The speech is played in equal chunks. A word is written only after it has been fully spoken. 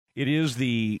It is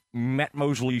the Matt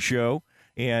Mosley Show,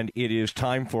 and it is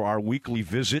time for our weekly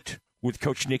visit with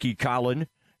Coach Nicki Collen.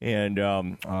 And,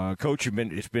 Coach,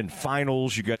 it's been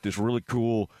finals. You got this really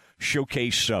cool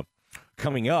showcase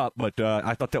coming up, but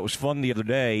I thought that was fun the other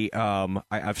day.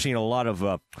 I've seen a lot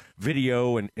of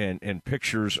video and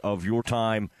pictures of your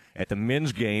time at the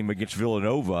men's game against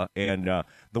Villanova, and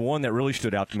the one that really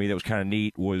stood out to me that was kind of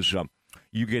neat was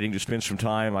you getting to spend some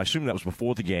time, I assume that was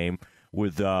before the game,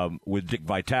 with Dick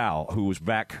Vitale,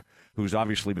 who's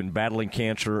obviously been battling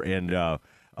cancer. And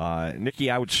Nicki,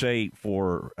 I would say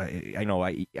I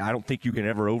don't think you can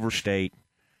ever overstate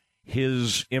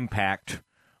his impact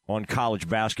on college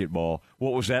basketball.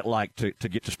 What was that like to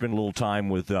get to spend a little time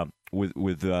with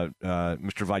Mr.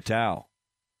 Vitale?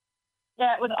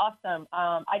 Yeah, it was awesome.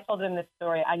 I told him this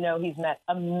story. I know he's met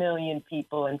a million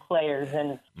people and players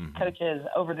and coaches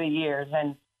over the years,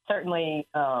 and certainly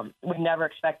would never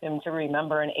expect him to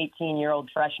remember an 18-year-old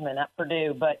freshman at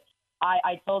Purdue. But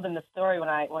I told him the story when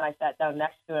I sat down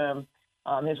next to him.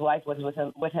 His wife was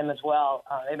with him as well.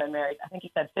 They've been married, I think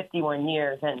he said 51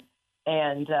 years,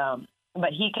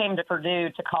 but he came to Purdue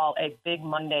to call a big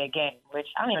Monday game, which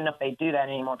I don't even know if they do that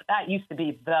anymore, but that used to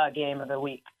be the game of the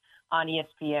week on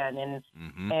ESPN.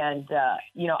 And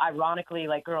ironically,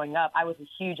 like growing up, I was a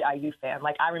huge IU fan.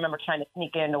 Like I remember trying to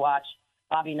sneak in to watch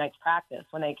Bobby Knight's practice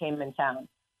when they came in town.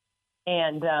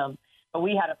 And but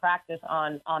we had a practice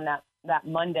on that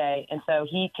Monday. And so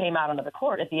he came out onto the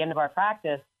court at the end of our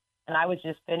practice, and I was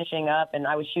just finishing up and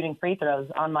I was shooting free throws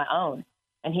on my own.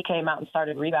 And he came out and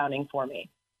started rebounding for me.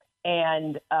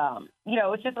 And,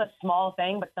 it's just a small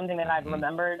thing, but something that I've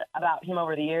remembered about him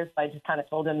over the years. So I just kind of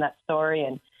told him that story.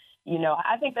 And,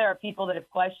 I think there are people that have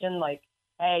questioned, like,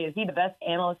 hey, is he the best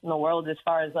analyst in the world as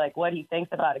far as, like, what he thinks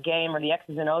about a game or the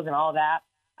X's and O's and all that?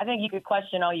 I think you could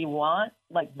question all you want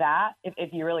like that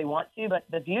if you really want to. But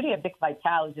the beauty of Dick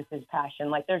Vitale is just his passion.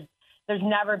 Like, there's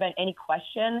never been any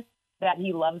question that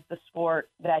he loves the sport,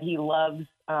 that he loves,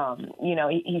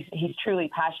 he's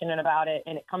truly passionate about it,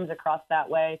 and it comes across that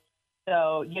way.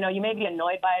 So, you may be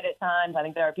annoyed by it at times. I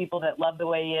think there are people that love the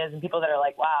way he is and people that are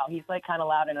like, wow, he's like kind of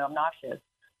loud and obnoxious.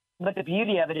 But the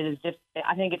beauty of it is just,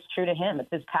 I think it's true to him. It's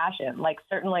his passion. Like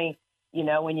certainly,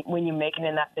 when you make it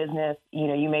in that business,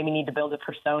 you maybe need to build a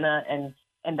persona and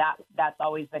that's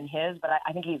always been his, but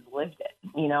I think he's lived it.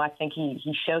 I think he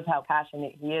shows how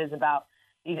passionate he is about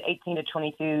these 18 to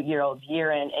 22-year-olds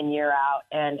year in and year out.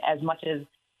 And as much as,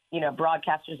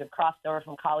 broadcasters have crossed over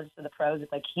from college to the pros,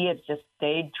 it's like he has just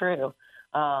stayed true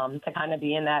to kind of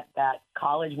being that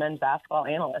college men's basketball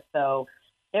analyst. So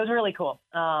it was really cool,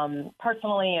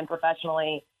 personally and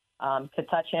professionally, to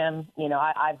touch him.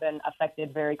 I've been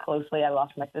affected very closely. I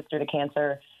lost my sister to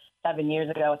cancer 7 years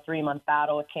ago, a 3-month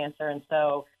battle with cancer. And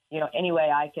so, any way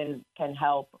I can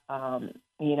help, I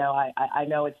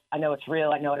know it's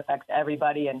real. I know it affects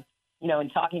everybody. And, in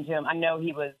talking to him, I know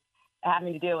he was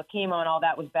having to deal with chemo and all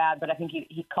that was bad, but I think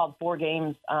he called 4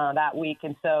 games that week.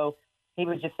 And so he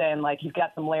was just saying, like, he's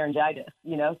got some laryngitis,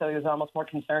 so he was almost more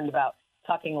concerned about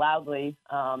talking loudly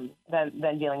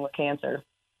than dealing with cancer.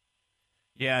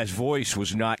 Yeah, his voice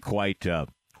was not quite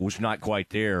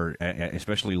there,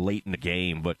 especially late in the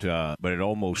game. But it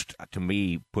almost, to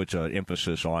me, puts an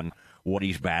emphasis on what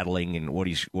he's battling and what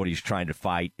he's trying to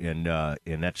fight, and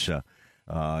that's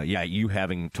you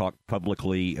having talked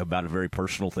publicly about a very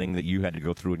personal thing that you had to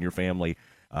go through in your family.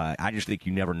 I just think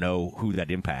you never know who that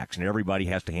impacts, and everybody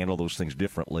has to handle those things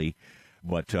differently.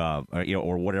 But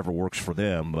or whatever works for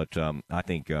them. But I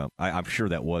think I'm sure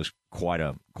that was quite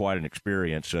an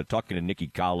experience. Talking to Nicki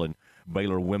Collen,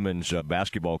 Baylor women's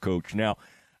basketball coach. Now,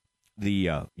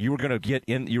 you were going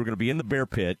to be in the Bear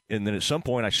Pit, and then at some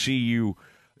point I see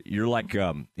you're like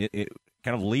kind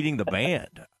of leading the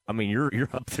band. I mean, you're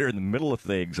up there in the middle of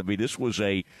things. I mean, this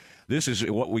is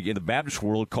what we in the Baptist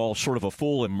world call sort of a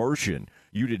full immersion.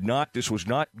 This was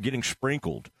not getting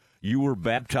sprinkled. You were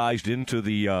baptized into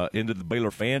the Baylor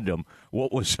fandom.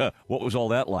 What was all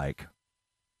that like?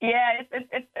 Yeah,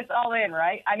 it's all in,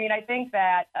 right? I mean, I think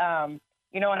that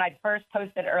when I first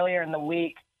posted earlier in the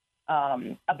week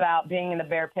about being in the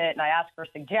Bear Pit, and I asked for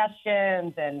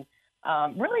suggestions and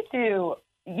really to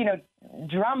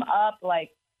drum up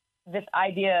like this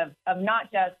idea of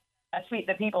not just a tweet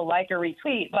that people like or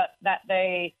retweet, but that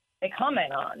they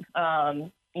comment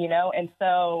on, and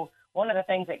so. One of the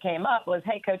things that came up was,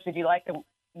 hey, Coach, would you like to,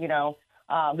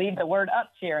 leave the word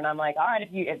up cheer? And I'm like, all right,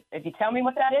 if you tell me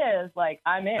what that is, like,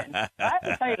 I'm in. I have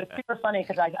to tell you, it was super funny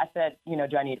because I said,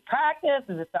 do I need to practice?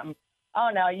 Is it something? Oh,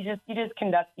 no, you just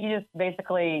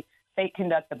basically fake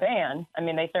conduct the band. I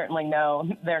mean, they certainly know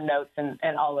their notes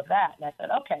and all of that. And I said,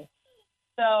 okay.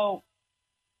 So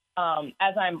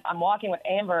as I'm walking with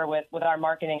Amber with our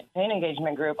marketing and fan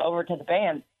engagement group over to the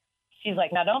band, she's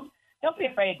like, now don't be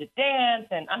afraid to dance.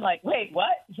 And I'm like, wait,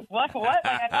 what? What? Like,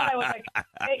 I thought I was like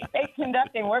fake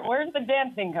conducting. Where's the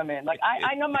dancing come in? Like,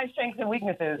 I know my strengths and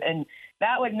weaknesses, and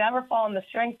that would never fall in the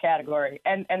strength category.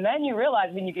 And then you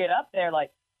realize when you get up there,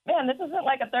 like, man, this isn't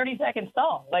like a 30-second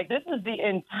song. Like, this is the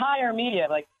entire media.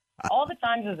 Like, all the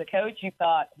times as a coach, you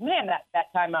thought, man,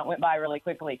 that timeout went by really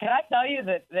quickly. Can I tell you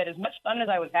that as much fun as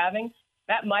I was having,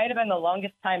 that might have been the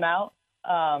longest timeout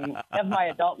of my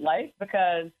adult life,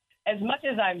 because as much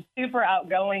as I'm super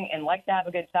outgoing and like to have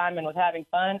a good time and was having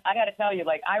fun, I got to tell you,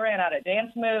 like, I ran out of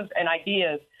dance moves and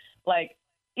ideas, like,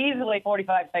 easily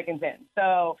 45 seconds in.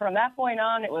 So from that point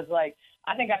on, it was like,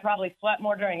 I think I probably sweat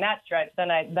more during that stretch than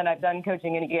I've done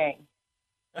coaching any game.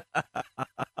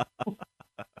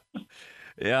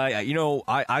 Yeah,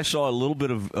 I saw a little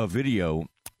bit of a video,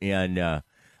 and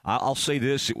I'll say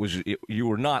this: you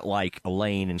were not like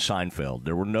Elaine and Seinfeld.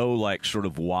 There were no like sort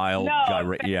of wild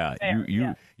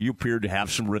you appeared to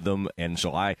have some rhythm, and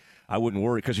so I wouldn't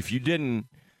worry, because if you didn't,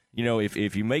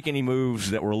 if you make any moves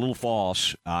that were a little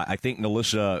false, I think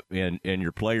Melissa and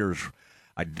your players,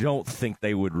 I don't think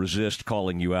they would resist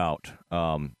calling you out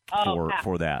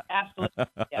for that. Absolutely,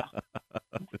 yeah.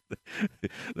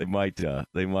 They might.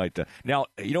 Now,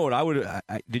 you know what I would.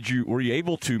 Were you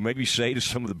able to maybe say to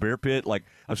some of the Bear Pit, like,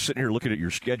 I was sitting here looking at your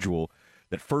schedule,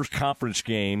 that first conference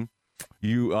game,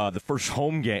 the first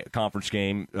home conference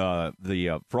game,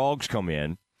 the Frogs come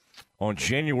in on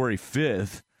January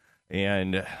 5th,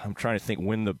 and I'm trying to think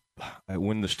when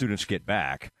the students get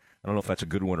back. I don't know if that's a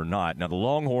good one or not. Now, the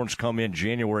Longhorns come in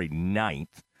January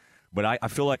 9th, but I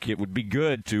feel like it would be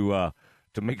good to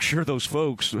make sure those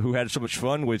folks who had so much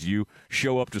fun with you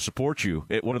show up to support you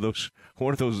at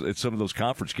at some of those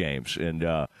conference games. And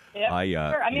sure.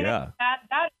 I mean,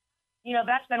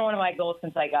 that's been one of my goals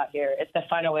since I got here. It's to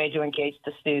find a way to engage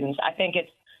the students. I think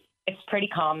it's pretty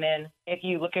common if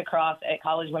you look across at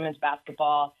college women's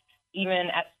basketball, even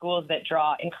at schools that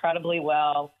draw incredibly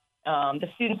well. The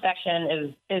student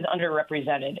section is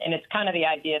underrepresented, and it's kind of the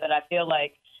idea that I feel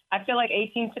like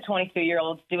 18 to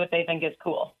 22-year-olds do what they think is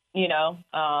cool,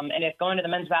 and if going to the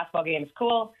men's basketball game is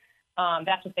cool,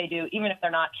 that's what they do, even if they're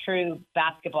not true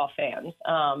basketball fans.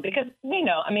 Because,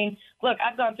 I mean, look,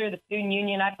 I've gone through the student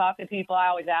union. I talk to people. I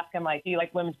always ask them, like, do you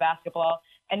like women's basketball?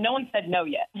 And no one said no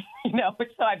yet,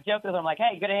 so I've joked with them, like,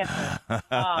 hey, good answer.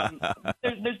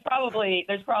 There's probably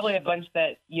a bunch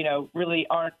that, really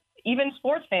aren't even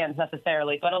sports fans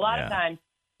necessarily, but a lot of times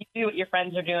you do what your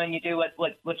friends are doing, you do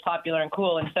what's popular and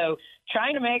cool. And so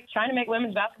trying to make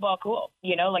women's basketball cool,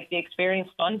 like the experience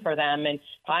fun for them, and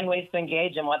find ways to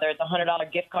engage them, whether it's a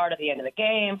 $100 gift card at the end of the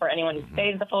game for anyone who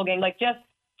stays the full game, like just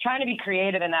trying to be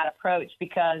creative in that approach,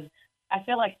 because I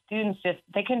feel like students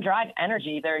they can drive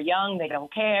energy. They're young. They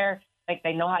don't care. Like,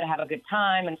 they know how to have a good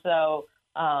time. And so,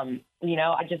 I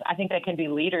think they can be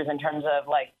leaders in terms of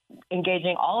like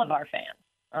engaging all of our fans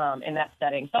in that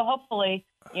setting. So hopefully,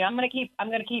 I'm going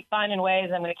to keep finding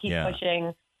ways. I'm going to keep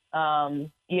pushing, but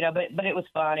it was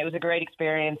fun. It was a great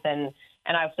experience. And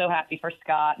I was so happy for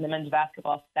Scott and the men's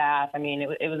basketball staff. I mean,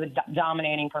 it was a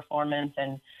dominating performance,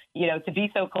 and, to be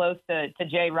so close to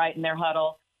Jay Wright in their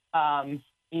huddle,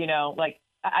 like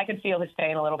I could feel his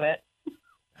pain a little bit.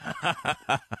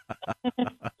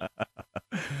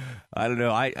 I don't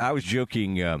know. I was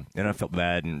joking, and I felt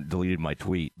bad and deleted my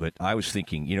tweet, but I was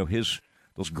thinking,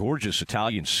 those gorgeous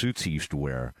Italian suits he used to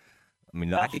wear, I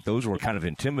mean, I think those were kind of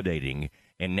intimidating.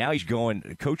 And now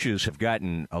coaches have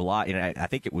gotten a lot, and I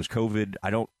think it was COVID. I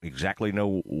don't exactly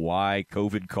know why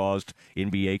COVID caused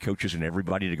NBA coaches and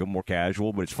everybody to go more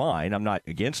casual, but it's fine. I'm not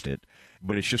against it.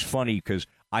 But it's just funny because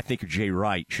I think Jay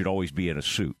Wright should always be in a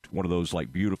suit, one of those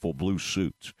like beautiful blue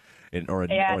suits, or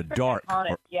a dark.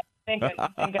 Think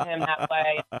of him that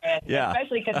way, and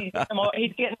especially because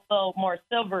he's getting a little more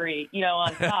silvery,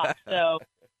 on top. So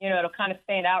it'll kind of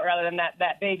stand out rather than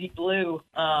that baby blue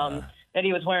that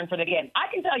he was wearing for the game.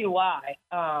 I can tell you why.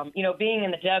 Being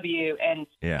in the W and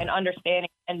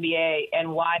understanding NBA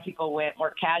and why people went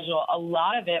more casual. A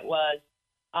lot of it was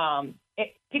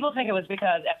people think it was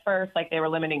because at first, like, they were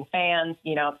limiting fans.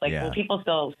 It's like, well, people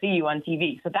still see you on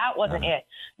TV. So that wasn't it.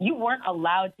 You weren't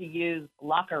allowed to use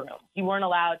locker rooms. You weren't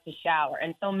allowed to shower.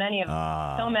 And so many,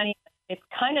 it's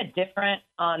kind of different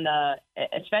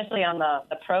especially on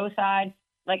the pro side.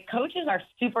 Like, coaches are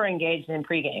super engaged in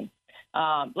pregame.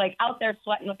 Like, out there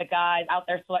sweating with the guys, out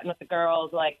there sweating with the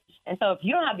girls. Like, and so if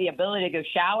you don't have the ability to go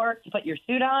shower, to put your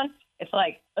suit on, it's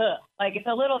like, ugh. Like, it's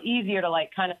a little easier to,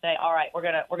 like, kind of say, all right, we're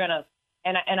gonna.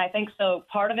 And I think so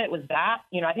part of it was that,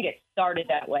 I think it started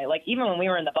that way. Like, even when we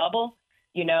were in the bubble,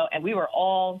 and we were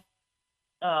all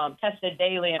tested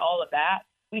daily and all of that,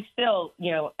 we still,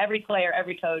 every player,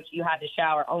 every coach, you had to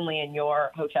shower only in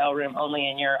your hotel room, only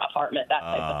in your apartment, that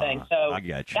type of thing. So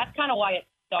that's kind of why it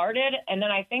started. And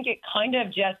then I think it kind of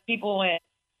just people went,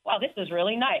 wow, this is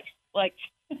really nice. Like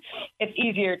it's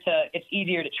easier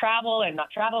to travel and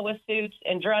not travel with suits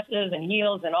and dresses and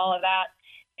heels and all of that.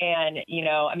 And, you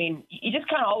just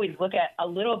kind of always look at a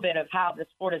little bit of how the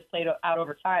sport has played out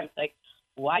over time. It's like,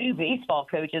 why do baseball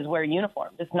coaches wear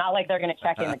uniforms? It's not like they're going to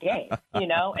check in the game,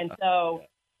 And so,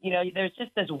 there's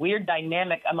just this weird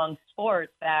dynamic among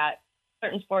sports that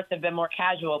certain sports have been more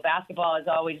casual. Basketball has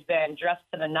always been dressed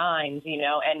to the nines,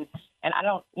 and I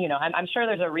don't, I'm sure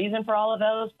there's a reason for all of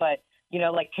those, but,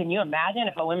 can you imagine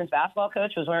if a women's basketball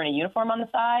coach was wearing a uniform on the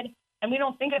side? And we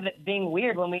don't think of it being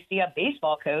weird when we see a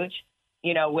baseball coach,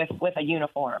 with a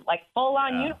uniform, like full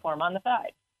on uniform on the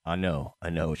side. I know.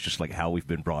 It's just like how we've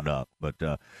been brought up. But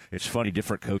it's funny,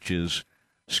 different coaches.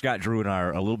 Scott Drew and I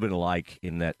are a little bit alike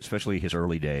in that, especially his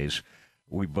early days,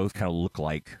 we both kind of look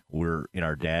like we're in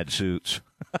our dad suits.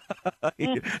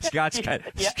 Scott's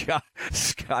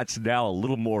now a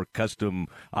little more custom.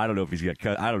 I don't know if he's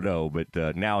got I don't know,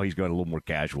 but now he's got a little more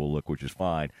casual look, which is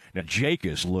fine. Now,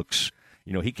 Jacobs looks,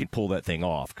 he can pull that thing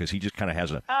off because he just kind of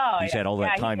has he's had all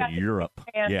that time in Europe.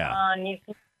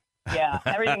 Yeah,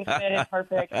 everything's fitted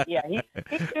perfect. Yeah, he's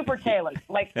super tailored.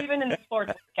 Like, even in the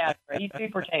sports category, he's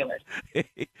super tailored.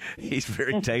 He's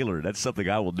very tailored. That's something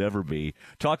I will never be.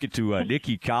 Talking to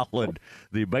Nicki Collen,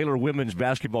 the Baylor women's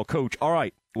basketball coach. All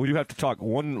right, we do have to talk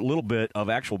one little bit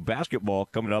of actual basketball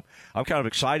coming up. I'm kind of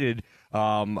excited.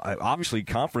 Obviously,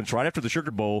 conference right after the Sugar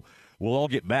Bowl, we'll all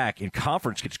get back and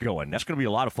conference gets going. That's going to be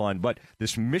a lot of fun. But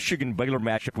this Michigan-Baylor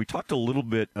matchup, we talked a little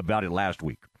bit about it last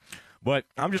week. But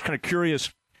I'm just kind of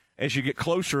curious, as you get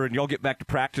closer and y'all get back to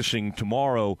practicing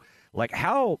tomorrow, like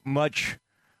how much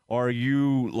are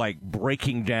you like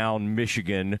breaking down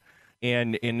Michigan,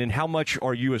 and then how much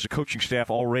are you as a coaching staff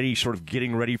already sort of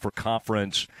getting ready for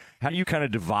conference? How do you kind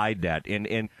of divide that,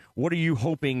 and what are you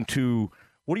hoping to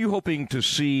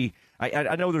see?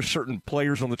 I know there's certain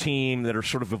players on the team that are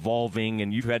sort of evolving,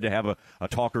 and you've had to have a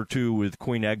talk or two with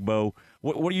Queen Egbo.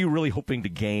 What are you really hoping to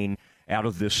gain out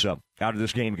of this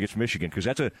game against Michigan? Because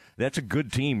that's a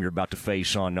good team you're about to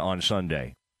face on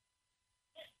Sunday.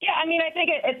 Yeah, I think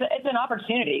it's an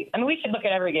opportunity. We should look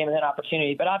at every game as an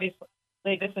opportunity, but obviously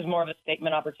this is more of a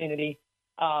statement opportunity.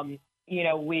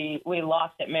 We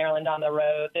lost at Maryland on the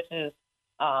road. This is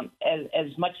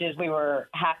as much as we were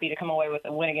happy to come away with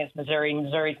a win against Missouri.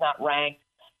 Missouri's not ranked,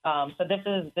 so this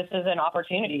is an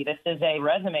opportunity. This is a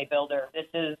resume builder. This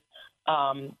is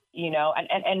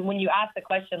and when you ask the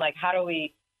question, like, how do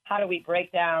we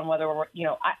break down whether we're,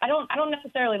 I don't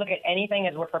necessarily look at anything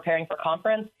as we're preparing for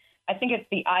conference. I think it's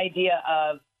the idea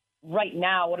of right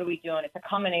now, what are we doing? It's a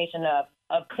combination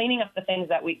of cleaning up the things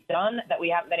that we've done that we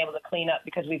haven't been able to clean up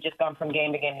because we've just gone from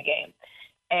game to game to game.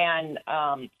 And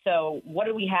so what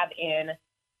do we have in?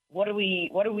 What are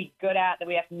we good at that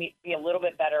we have to be a little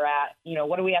bit better at?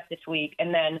 What do we have to tweak?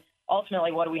 And then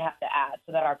ultimately, what do we have to add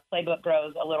so that our playbook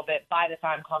grows a little bit by the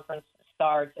time conference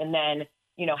starts? And then,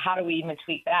 how do we even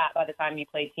tweak that by the time you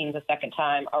play teams a second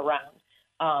time around?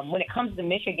 When it comes to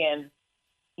Michigan,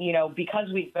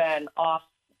 because we've been off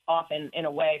and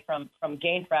away from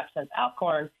game prep since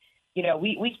Alcorn,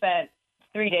 we spent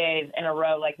 3 days in a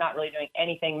row, like not really doing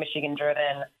anything Michigan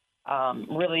driven,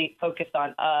 really focused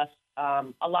on us.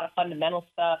 A lot of fundamental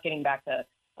stuff, getting back to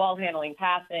ball handling,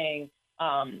 passing,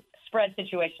 spread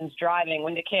situations, driving,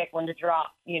 when to kick, when to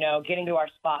drop, getting to our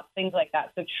spots, things like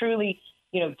that. So truly,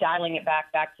 dialing it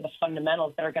back to the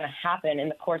fundamentals that are going to happen in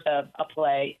the course of a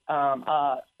play,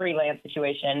 a freelance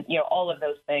situation, all of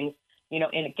those things, in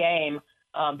a game.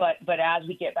 But as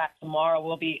we get back tomorrow,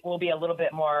 we'll be a little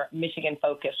bit more Michigan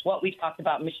focused. What we've talked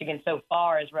about Michigan so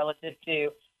far is relative to,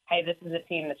 hey, this is a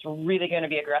team that's really going to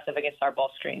be aggressive against our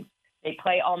ball screens. They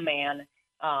play all man.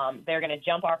 They're going to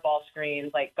jump our ball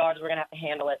screens. Like guards, we're going to have to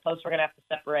handle it. Posts, we're going to have to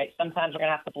separate. Sometimes we're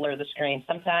going to have to blur the screen.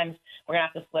 Sometimes we're going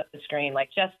to have to flip the screen. Like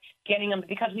just getting them,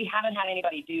 because we haven't had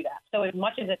anybody do that. So as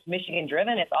much as it's Michigan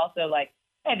driven, it's also like,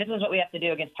 hey, this is what we have to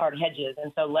do against hard hedges.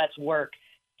 And so let's work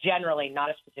generally, not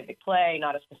a specific play,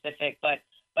 not a specific, but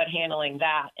handling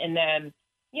that. And then,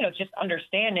 just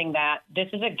understanding that this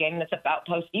is a game that's about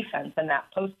post defense, and that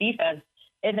post defense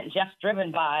isn't just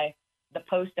driven by the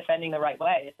post defending the right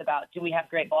way. It's about, do we have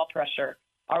great ball pressure?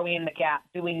 Are we in the gap?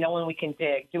 Do we know when we can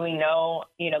dig? Do we know,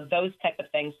 those type of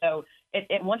things? So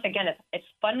it once again, it's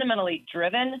fundamentally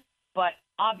driven, but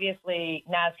obviously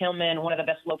Naz Hillman, one of the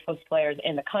best low post players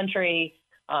in the country,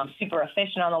 super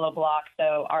efficient on the low block.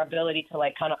 So our ability to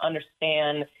kind of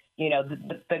understand,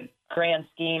 the grand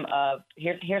scheme of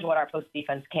here's what our post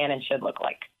defense can and should look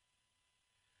like.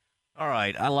 All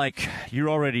right, I like you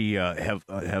already have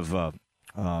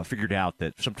figured out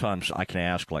that sometimes I can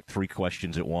ask like 3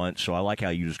 questions at once. So I like how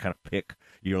you just kind of pick.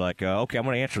 You're like, okay, I'm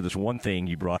going to answer this one thing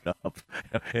you brought up,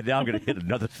 and now I'm going to hit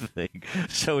another thing.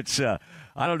 So it's, I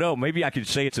don't know, maybe I could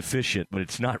say it's efficient, but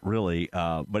it's not really.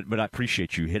 But I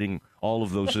appreciate you hitting all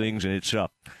of those things, and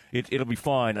it'll be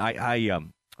fun.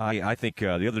 I think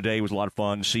the other day was a lot of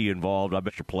fun to see you involved. I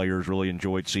bet your players really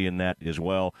enjoyed seeing that as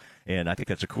well. And I think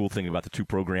that's a cool thing about the 2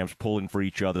 programs pulling for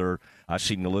each other. I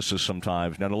see Nalissa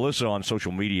sometimes. Now, Nalissa on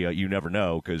social media, you never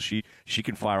know because she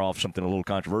can fire off something a little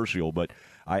controversial. But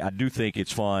I do think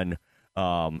it's fun.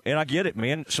 And I get it,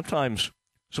 man. Sometimes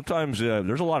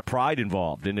there's a lot of pride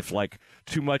involved. And if, like,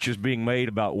 too much is being made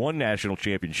about one national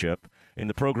championship in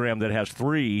the program that has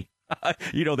 3,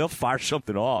 they'll fire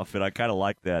something off, and I kind of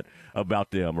like that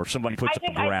about them. Or somebody puts up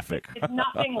a graphic. It's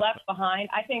not being left behind.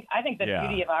 I think the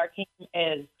beauty of our team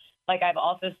is, like, I've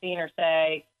also seen her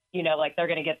say, like they're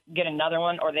going to get another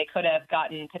one, or they could have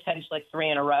gotten potentially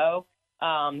 3 in a row.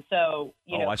 I saw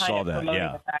that.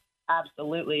 Yeah, the fact,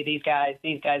 absolutely, these guys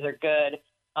are good.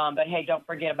 But hey, don't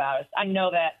forget about us. I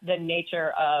know that the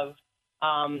nature of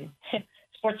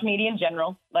sports media in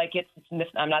general, like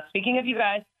I'm not speaking of you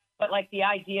guys. But like the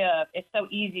idea of it's so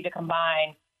easy to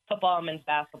combine football and men's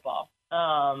basketball,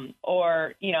 and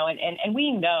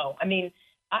we know. I mean,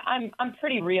 I'm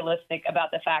pretty realistic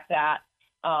about the fact that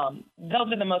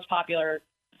those are the most popular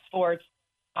sports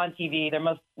on TV. They're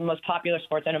most popular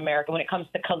sports in America when it comes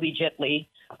to collegiately,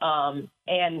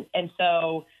 and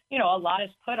so a lot is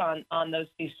put on those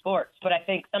 2 sports. But I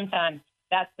think sometimes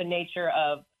that's the nature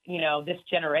of this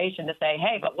generation to say,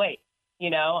 hey, but wait,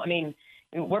 I mean.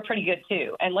 We're pretty good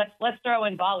too, and let's throw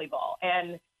in volleyball.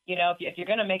 And if you're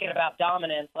going to make it about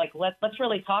dominance, like let's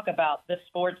really talk about the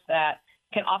sports that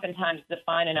can oftentimes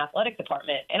define an athletic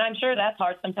department. And I'm sure that's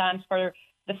hard sometimes for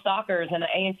the soccers and the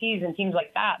A&Ts and teams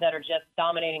like that are just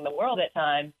dominating the world at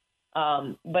times.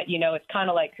 But it's kind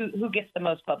of like who gets the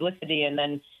most publicity, and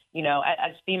then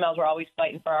as females, we're always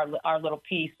fighting for our little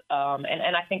piece. And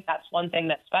I think that's one thing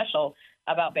that's special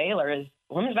about Baylor is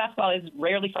women's basketball is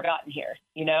rarely forgotten here,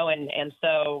 and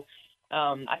so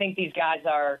I think these guys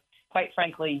are, quite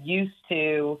frankly, used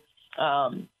to,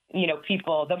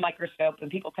 people, the microscope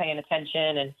and people paying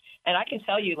attention. And I can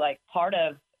tell you, like, part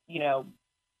of,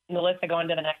 Nalissa going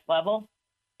to the next level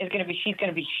is she's going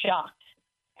to be shocked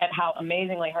at how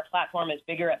amazingly her platform is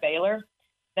bigger at Baylor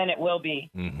than it will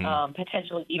be,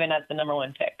 potentially even as the number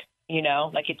 1 pick,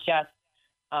 like it's just,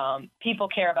 people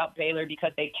care about Baylor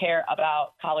because they care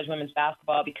about college women's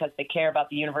basketball, because they care about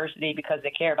the university, because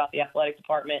they care about the athletic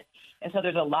department. And so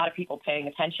there's a lot of people paying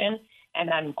attention. And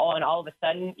then all of a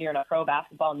sudden you're in a pro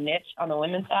basketball niche on the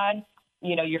women's side,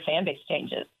 your fan base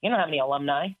changes. You don't have any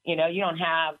alumni, you don't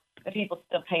have the people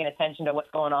still paying attention to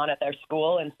what's going on at their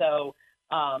school. And so,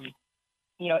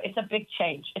 it's a big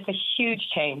change. It's a huge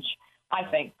change, I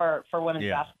think, for women's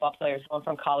basketball players going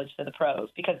from college to the pros,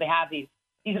 because they have these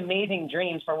amazing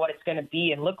dreams for what it's going to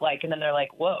be and look like. And then they're like,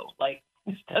 whoa, like,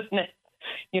 this doesn't it,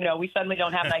 we suddenly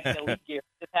don't have Nike Elite gear,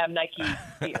 just have Nike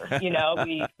gear,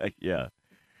 Yeah.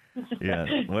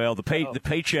 Well, the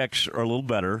paychecks are a little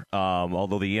better,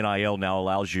 although the NIL now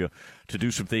allows you to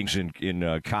do some things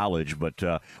in college. But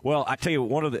I tell you,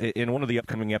 in one of the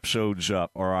upcoming episodes, or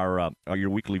our your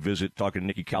weekly visit talking to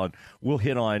Nicki Collen, we'll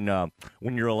hit on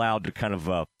when you're allowed to kind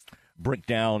of break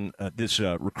down this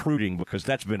recruiting, because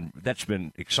that's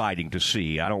been exciting to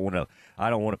see. I don't want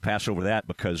to pass over that,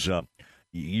 because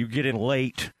you get in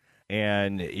late,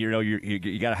 and you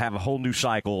got to have a whole new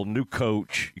cycle, new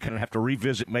coach. You kind of have to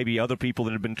revisit maybe other people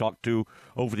that have been talked to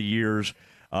over the years,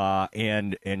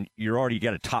 and you're already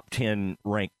got a top 10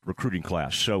 ranked recruiting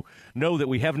class. So know that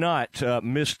we have not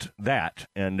missed that.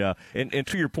 And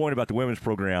to your point about the women's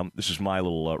program, this is my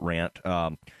little rant.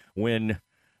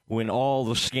 When all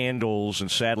the scandals, and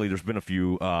sadly there's been a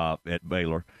few at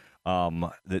Baylor,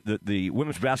 the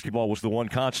women's basketball was the one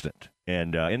constant,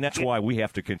 and that's why we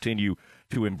have to continue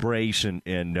to embrace and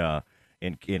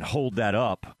hold that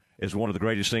up as one of the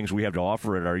greatest things we have to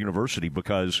offer at our university,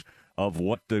 because of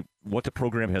what the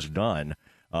program has done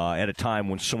at a time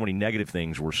when so many negative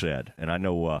things were said. And I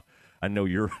know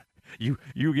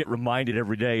you get reminded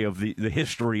every day of the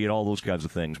history and all those kinds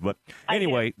of things. But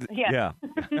anyway, yeah.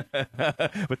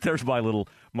 But there's my little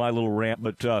rant.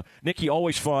 But Nicki,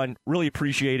 always fun. Really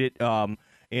appreciate it.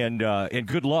 And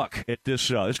good luck at this.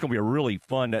 It's going to be a really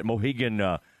fun at Mohegan.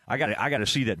 I got to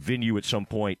see that venue at some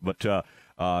point. But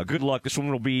good luck. This one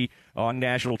will be on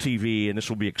national TV, and this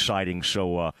will be exciting.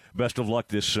 So best of luck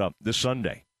this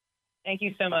Sunday. Thank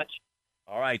you so much.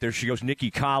 All right, there she goes, Nicki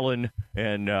Collen,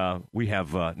 and we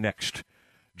have next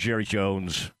Jerry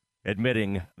Jones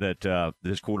admitting that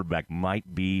this quarterback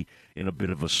might be in a bit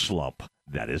of a slump.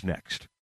 That is next.